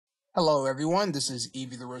Hello everyone, this is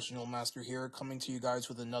Evie the Original Master here, coming to you guys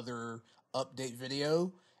with another update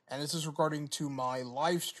video, and this is regarding to my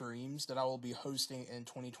live streams that I will be hosting in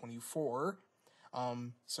 2024.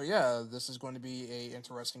 So yeah, this is going to be a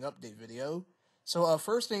interesting update video. So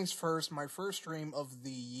first things first, my first stream of the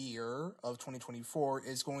year of 2024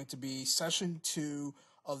 is going to be session 2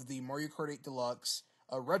 of the Mario Kart 8 Deluxe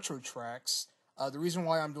retro tracks. The reason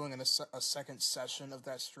why I'm doing a second session of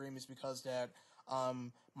that stream is because that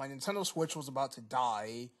my Nintendo Switch was about to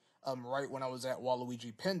die right when I was at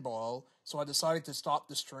Waluigi Pinball, so I decided to stop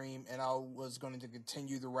the stream and I was going to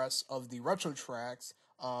continue the rest of the retro tracks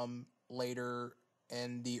later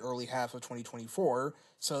in the early half of 2024.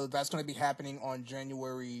 So that's going to be happening on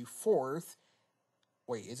January 4th.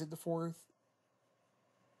 Wait, is it the 4th?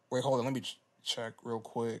 Wait, hold on, let me check real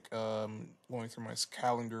quick. Going through my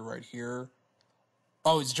calendar right here.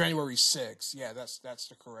 Oh, it's January 6th. Yeah, that's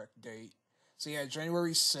the correct date. So yeah,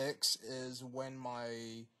 January 6th is when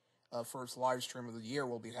my first live stream of the year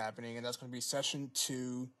will be happening, and that's going to be session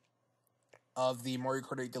 2 of the Mario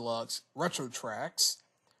Kart 8 Deluxe retro tracks.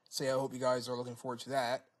 So yeah, I hope you guys are looking forward to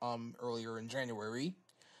that earlier in January.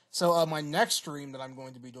 So my next stream that I'm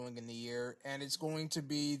going to be doing in the year, and it's going to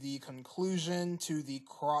be the conclusion to the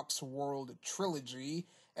Croc's World trilogy.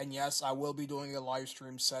 And yes, I will be doing a live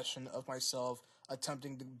stream session of myself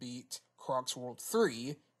attempting to beat Croc's World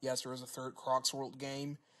 3. Yes, there is a third Croc's World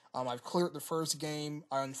game. I've cleared the first game.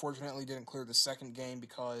 I unfortunately didn't clear the second game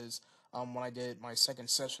because when I did my second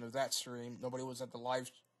session of that stream, nobody was at the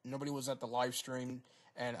live stream,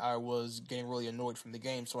 and I was getting really annoyed from the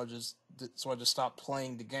game. So I just stopped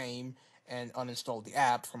playing the game and uninstalled the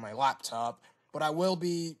app from my laptop. But I will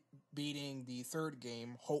be beating the third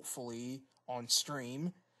game hopefully on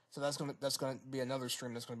stream. So that's gonna be another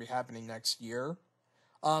stream that's gonna be happening next year.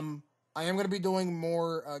 I am going to be doing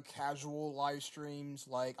more casual live streams.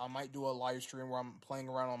 Like, I might do a live stream where I'm playing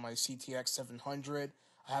around on my CT-X700.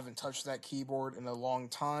 I haven't touched that keyboard in a long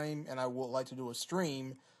time, and I would like to do a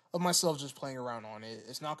stream of myself just playing around on it.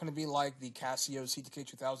 It's not going to be like the Casio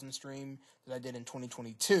CT-K2000 stream that I did in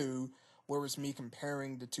 2022, where it's me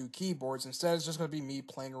comparing the two keyboards. Instead, it's just going to be me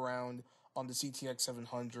playing around on the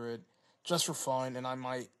CT-X700 just for fun, and I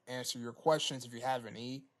might answer your questions if you have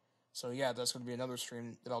any. So yeah, that's going to be another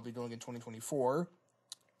stream that I'll be doing in 2024.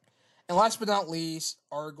 And last but not least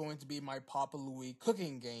are going to be my Papa Louie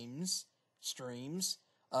cooking games streams,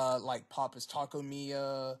 like Papa's Taco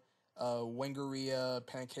Mia, Wingeria,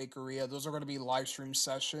 Pancakeria. Those are going to be live stream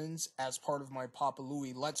sessions as part of my Papa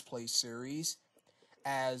Louie Let's Play series,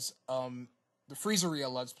 as the Freezeria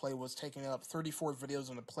Let's Play was taking up 34 videos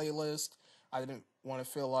on the playlist. I didn't want to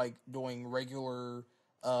feel like doing regular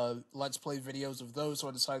Let's Play videos of those, so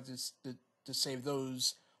I decided to save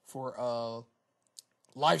those for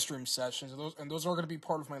live stream sessions, and those are going to be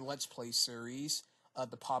part of my Let's Play series,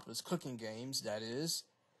 the Papa's Cooking Games, that is.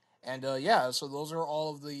 And yeah, so those are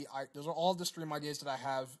all of the stream ideas that I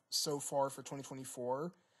have so far for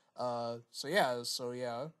 2024. So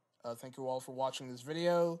yeah, thank you all for watching this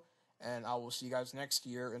video, and I will see you guys next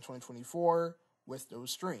year in 2024 with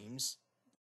those streams.